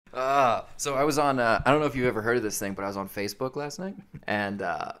So I was on, I don't know if you've ever heard of this thing, but I was on Facebook last night. And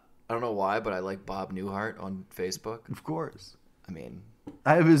I don't know why, but I like Bob Newhart on Facebook. Of course. I mean,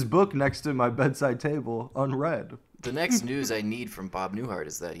 I have his book next to my bedside table, unread. the next news I need from Bob Newhart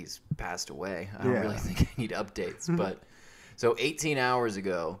is that he's passed away. I don't really think I need updates. But so 18 hours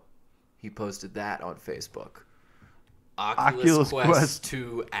ago, he posted that on Facebook. Oculus Quest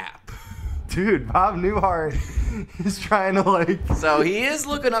 2 app. Dude, Bob Newhart is trying to like... So he is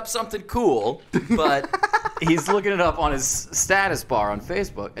looking up something cool, but he's looking it up on his status bar on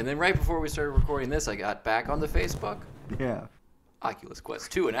Facebook. And then right before we started recording this, I got back on the Facebook. Yeah. Oculus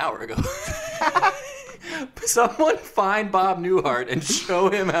Quest 2 an hour ago. Someone find Bob Newhart and show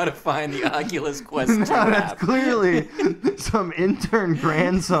him how to find the Oculus Quest 2 No, that's app. clearly some intern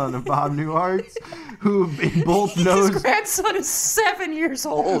grandson of Bob Newhart's who both knows... His grandson is 7 years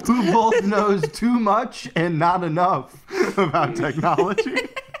old. Who both knows too much and not enough about technology.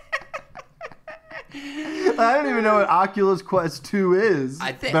 I don't even know what Oculus Quest 2 is,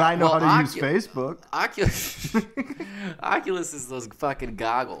 but I know how to use Facebook. Oculus is those fucking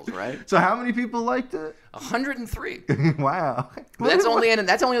goggles, right? So how many people liked it? 103. Wow. But that's only in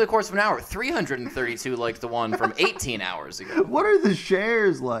the course of an hour. 332 liked the one from 18 hours ago. What are the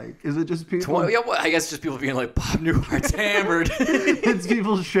shares like? Is it just people? I guess just people being like, Bob Newhart's hammered. It's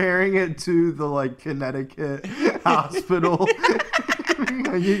people sharing it to the like Connecticut hospital.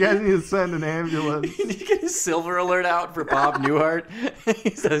 You guys need to send an ambulance. You get a silver alert out for Bob Newhart.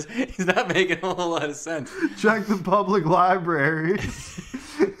 He says he's not making a whole lot of sense. Check the public libraries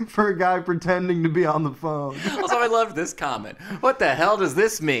for a guy pretending to be on the phone. Also, I love this comment. What the hell does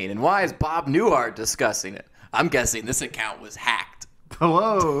this mean? And why is Bob Newhart discussing it? I'm guessing this account was hacked.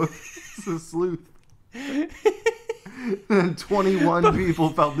 Hello. It's a sleuth. And 21 people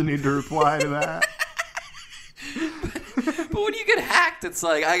felt the need to reply to that. But when you get hacked, it's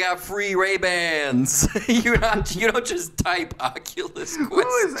like, I got free Ray-Bans. You don't just type Oculus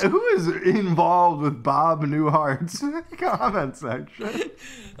Quest. Who is involved with Bob Newhart's comment section?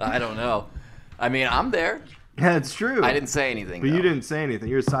 I don't know. I mean, I'm there. Yeah, it's true. I didn't say anything, But though. you didn't say anything.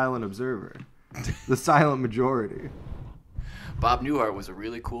 You're a silent observer. The silent majority. Bob Newhart was a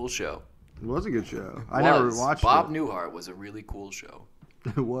really cool show. It was a good show. I never watched Bob it. Newhart was a really cool show.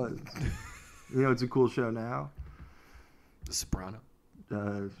 It was. You know, it's a cool show now. The Soprano.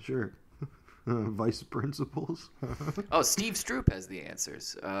 Sure. Vice principals. Oh, Steve Stroop has the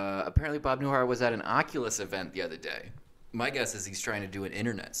answers. Apparently, Bob Newhart was at an Oculus event the other day. My guess is he's trying to do an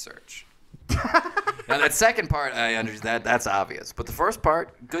internet search. Now, that second part, I understand. That's obvious. But the first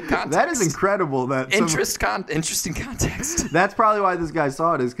part, good context. That is incredible. Interesting context. That's probably why this guy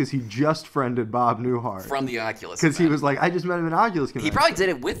saw it, is because he just friended Bob Newhart. From the Oculus Because he event. was like, I just met him in Oculus convention. He probably did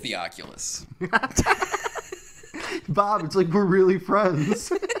it with the Oculus. Bob, it's like we're really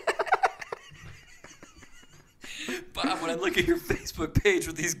friends. Bob, when I look at your Facebook page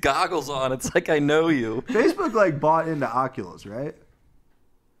with these goggles on, it's like I know you. Facebook like bought into Oculus, right?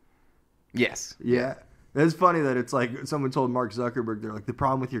 Yes. Yeah. It's funny that it's like someone told Mark Zuckerberg, they're like, the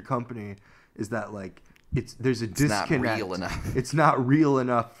problem with your company is that like there's a disconnect. Not real enough. It's not real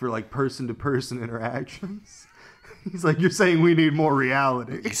enough for like person-to-person interactions. He's like, you're saying we need more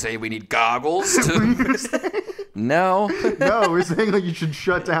reality. You say we need goggles? No. No, we're saying like you should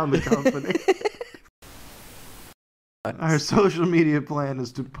shut down the company. Our social media plan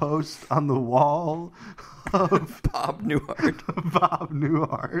is to post on the wall of Bob Newhart. Bob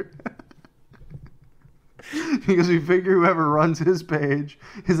Newhart. Because we figure whoever runs his page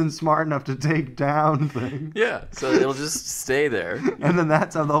isn't smart enough to take down things. Yeah, so it'll just stay there. And then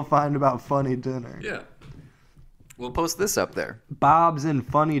that's how they'll find about funny dinner. Yeah. We'll post this up there. Bob's in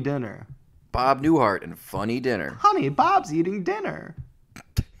funny dinner. Bob Newhart and funny dinner. Honey, Bob's eating dinner.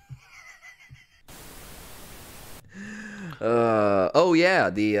 We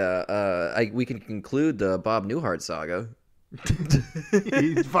can conclude the Bob Newhart saga.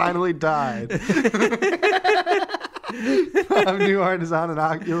 He finally died. Bob Newhart is on an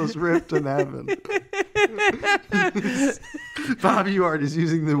Oculus Rift in heaven. Bob Newhart is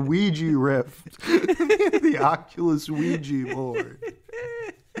using the Ouija Rift, the Oculus Ouija board.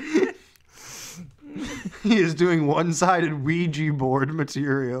 He is doing one-sided Ouija board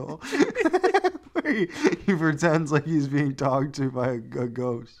material. Where he pretends like he's being talked to by a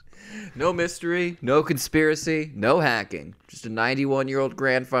ghost. No mystery, no conspiracy, no hacking. Just a 91-year-old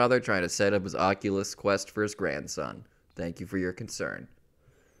grandfather trying to set up his Oculus Quest for his grandson. Thank you for your concern.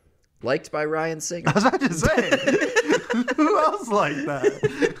 Liked by Ryan Singer. I was about to say, who else like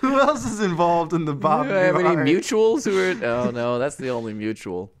that? Who else is involved in the Bob Do I have any Newhart? mutuals who are... Oh, no, that's the only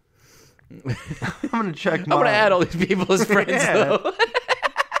mutual. I'm going to check I'm going to add all these people as friends, Yeah. though.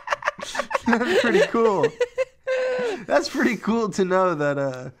 That's pretty cool. That's pretty cool to know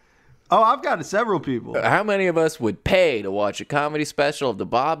that. Oh, I've got several people. How many of us would pay to watch a comedy special of the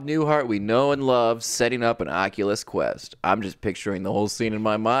Bob Newhart we know and love setting up an Oculus Quest? I'm just picturing the whole scene in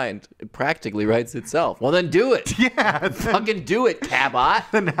my mind. It practically writes itself. Well, then do it. Yeah. Fucking do it, Cabot.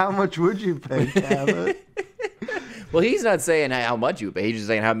 Then how much would you pay, Cabot? Well, he's not saying how much you would pay. He's just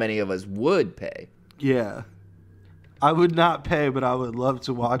saying how many of us would pay. Yeah. I would not pay, but I would love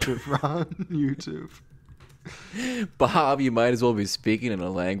to watch it on YouTube. Bob, you might as well be speaking in a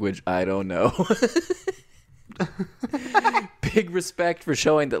language I don't know. Big respect for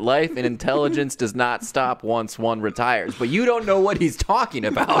showing that life and intelligence does not stop once one retires. But you don't know what he's talking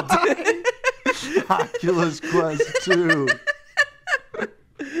about. Oculus Quest 2.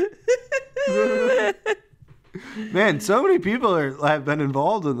 Man, so many people have been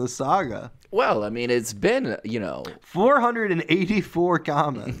involved in the saga. Well, I mean, it's been, 484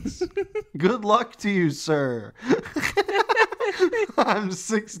 comments. Good luck to you, sir. I'm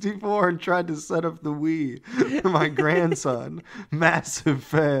 64 and tried to set up the Wii for my grandson. Massive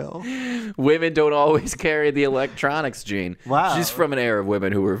fail. Women don't always carry the electronics gene. Wow. She's from an era of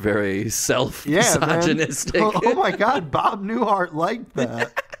women who were very self-misogynistic. Yeah, oh my God, Bob Newhart liked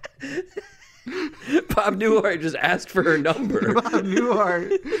that. Bob Newhart just asked for her number. Bob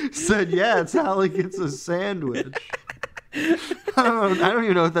Newhart said, yeah, it's how he gets a sandwich. I don't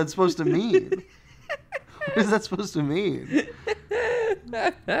even know what that's supposed to mean. What is that supposed to mean?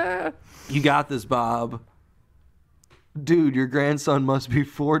 You got this, Bob. Dude, your grandson must be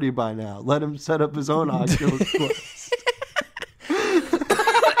 40 by now. Let him set up his own Oculus Quest.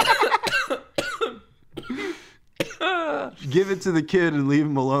 Give it to the kid and leave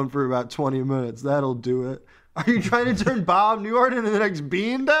him alone for about 20 minutes. That'll do it. Are you trying to turn Bob Newhart into the next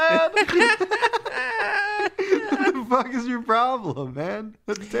Bean Dad? What the fuck is your problem, man?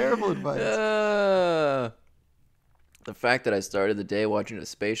 That's terrible advice. The fact that I started the day watching a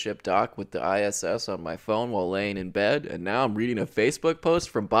spaceship dock with the ISS on my phone while laying in bed, and now I'm reading a Facebook post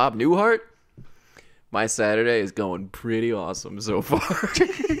from Bob Newhart. My Saturday is going pretty awesome so far.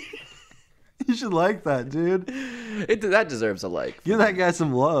 You should like that, dude. That deserves a like. Give that guy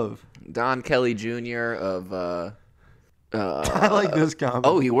some love. Don Kelly Jr. of... I like this comment.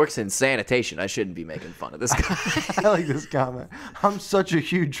 Oh, he works in sanitation. I shouldn't be making fun of this guy. I like this comment. I'm such a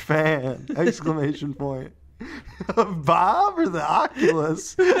huge fan! Exclamation point. Of Bob or the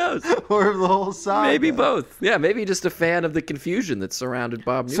Oculus? Or of the whole saga? Maybe both. Yeah, maybe just a fan of the confusion that surrounded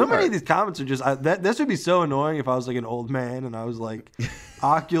Bob Newhart. So many of these comments are just... this would be so annoying if I was like an old man and I was like,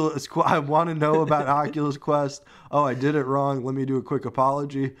 Oculus... I want to know about Oculus Quest. Oh, I did it wrong. Let me do a quick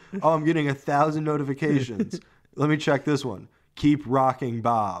apology. Oh, I'm getting 1,000 notifications. Let me check this one. Keep rocking,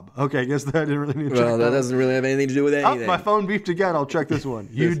 Bob. Okay, I guess that I didn't really need to check. Well, that doesn't really have anything to do with anything. Oh, my phone beeped again. I'll check this one.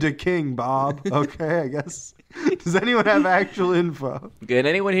 You the king, Bob. Okay, I guess. Does anyone have actual info? Can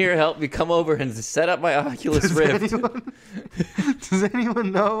anyone here help me come over and set up my Oculus Rift? Does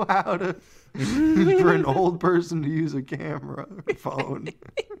anyone know how to... for an old person to use a camera phone?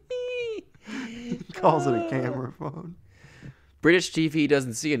 He calls it a camera phone. British TV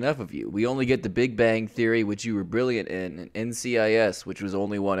doesn't see enough of you. We only get The Big Bang Theory, which you were brilliant in, and NCIS, which was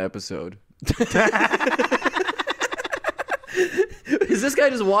only one episode. Does this guy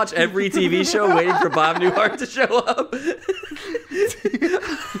just watch every TV show waiting for Bob Newhart to show up?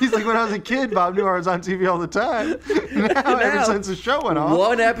 He's like, when I was a kid, Bob Newhart was on TV all the time. Now, ever since the show went off,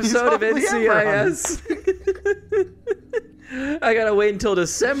 one episode of NCIS. I gotta wait until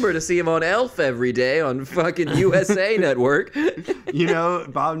December to see him on Elf every day on fucking USA Network. You know,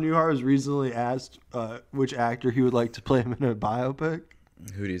 Bob Newhart was recently asked which actor he would like to play him in a biopic.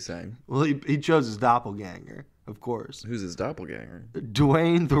 Who do you say? Well, he chose his doppelganger, of course. Who's his doppelganger?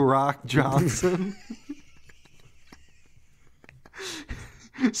 Dwayne "The Rock" Johnson.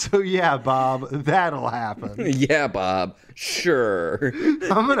 So yeah, Bob, that'll happen. Yeah, Bob, sure.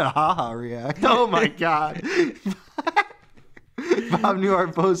 I'm gonna haha react. Oh my God. Bob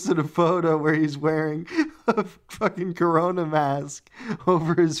Newhart posted a photo where he's wearing a fucking Corona mask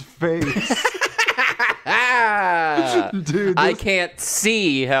over his face. Dude, I can't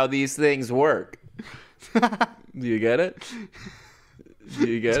see how these things work. Do you get it? Do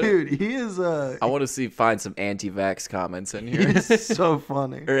you get Dude, he is I want to find some anti-vax comments in here. He's so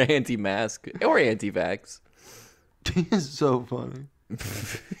funny. Or anti-mask. Or anti-vax. He is so funny.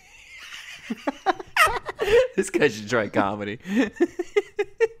 This guy should try comedy.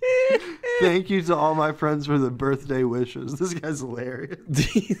 Thank you to all my friends for the birthday wishes. This guy's hilarious. Do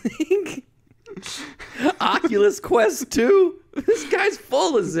you think Oculus Quest 2? This guy's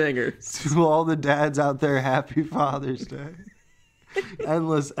full of zingers. To all the dads out there, happy Father's Day.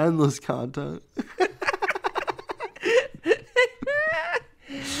 endless content.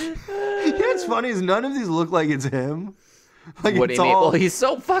 What's funny is none of these look like it's him. Like, What do it's you mean? all- Well, he's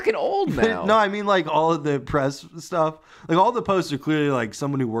so fucking old now. No, I mean like all of the press stuff. Like all the posts are clearly like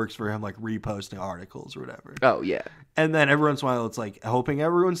someone who works for him, like reposting articles or whatever. Oh, yeah. And then every once in a while, it's like hoping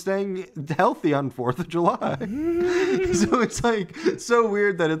everyone's staying healthy on 4th of July. So it's like so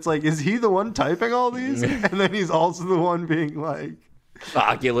weird that it's like, is he the one typing all these? And then he's also the one being like,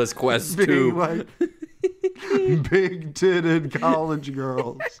 Oculus Quest being 2. like, big titted college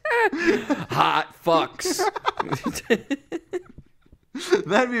girls. Hot fucks.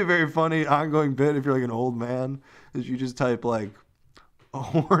 That'd be a very funny ongoing bit if you're like an old man, is you just type like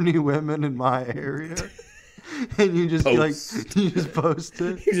horny women in my area. And you just Post. you just post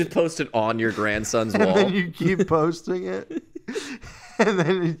it. You just post it on your grandson's And wall. then you keep posting it. And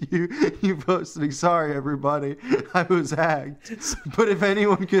then you posting, sorry everybody, I was hacked. But if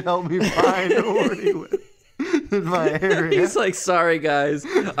anyone could help me find a horny women in my area. He's like, sorry guys,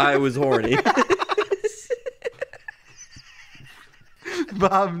 I was horny.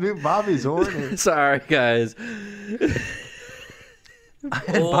 Bobby's horny. Sorry guys.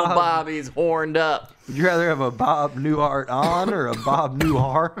 Old Bob- Bobby's horned up. Would you rather have a Bob Newhart on or a Bob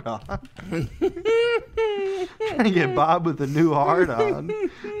Newhart on? Trying to get Bob with a new heart on.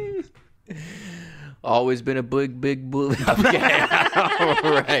 Always been a big bully. Okay,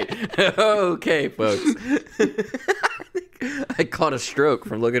 all right. Okay, folks. I caught a stroke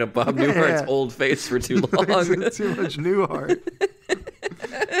from looking at Bob Newhart's Yeah. old face for too long. Too much Newhart.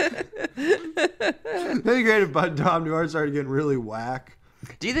 That'd be great if Bob Newhart started getting really whack.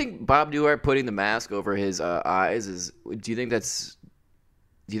 Do you think Bob Newhart putting the mask over his eyes is? Do you think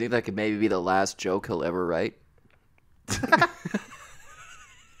that could maybe be the last joke he'll ever write?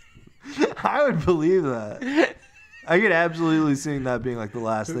 I would believe that. I could absolutely see that being like the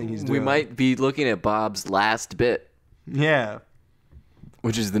last thing he's doing. We might be looking at Bob's last bit, Yeah.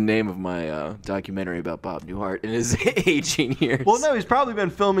 which is the name of my documentary about Bob Newhart in his aging years. Well, no, he's probably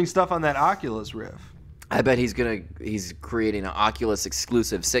been filming stuff on that Oculus riff. I bet he's creating an Oculus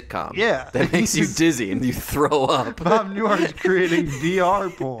exclusive sitcom. Yeah. That makes you dizzy and you throw up. Bob Newhart's creating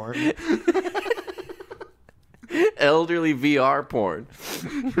VR porn Elderly VR porn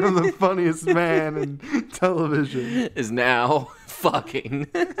from the funniest man in television. is now fucking.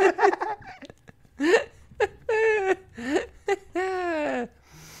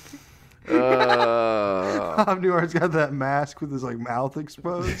 Bob Newhart's got that mask with his like mouth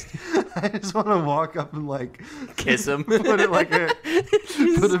exposed. I just want to walk up and like Kiss him. put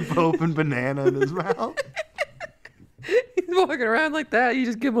an open banana in his mouth. He's walking around like that. You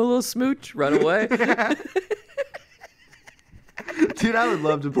just give him a little smooch, run away. Dude, I would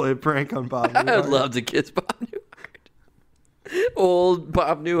love to play a prank on Bob Newhart. I'd love to kiss Bob Newhart. Old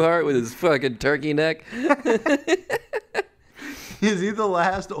Bob Newhart with his fucking turkey neck. Is he the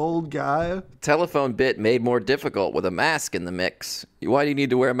last old guy? Telephone bit made more difficult with a mask in the mix. Why do you need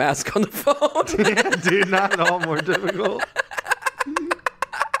to wear a mask on the phone? Yeah, dude, not at all more difficult.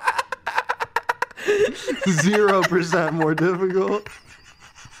 0% more difficult.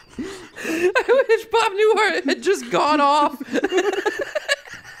 I wish Bob Newhart had just gone off.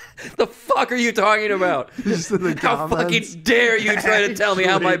 The fuck are you talking about? Just in the How comments. fucking dare you try to tell me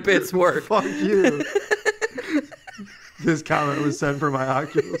how my Actually, bits work? Fuck you. This comment was sent for my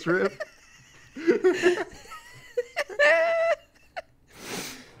Oculus riff.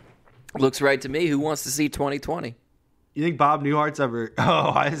 Looks right to me. Who wants to see 2020? You think Bob Newhart's ever...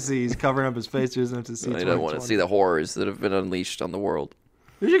 Oh, I see. He's covering up his face. He doesn't have to see I don't want to see the horrors that have been unleashed on the world.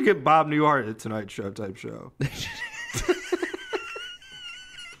 We should get Bob Newhart a Tonight Show type show.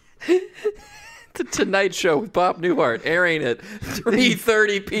 The Tonight Show with Bob Newhart airing at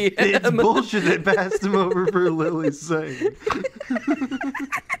 3:30 p.m. It's bullshit they passed him over for Lily Singh.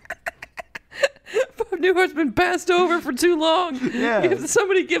 Bob Newhart's been passed over for too long. Yeah.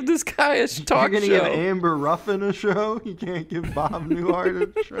 Somebody give this guy a talk You're going to show. give Amber Ruffin a show? You can't give Bob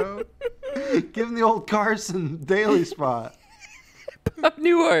Newhart a show? Give him the old Carson Daily spot. Bob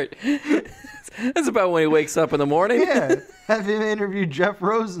Newhart. That's about when he wakes up in the morning. Yeah. Have him interview Jeff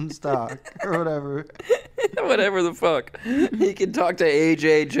Rosenstock or whatever. Whatever the fuck. He can talk to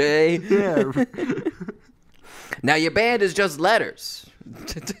AJJ. Yeah. Now your band is just letters.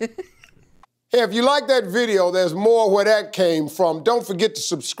 Hey, if you like that video, there's more where that came from. Don't forget to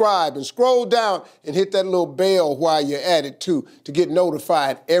subscribe and scroll down and hit that little bell while you're at it too to get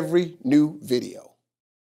notified every new video.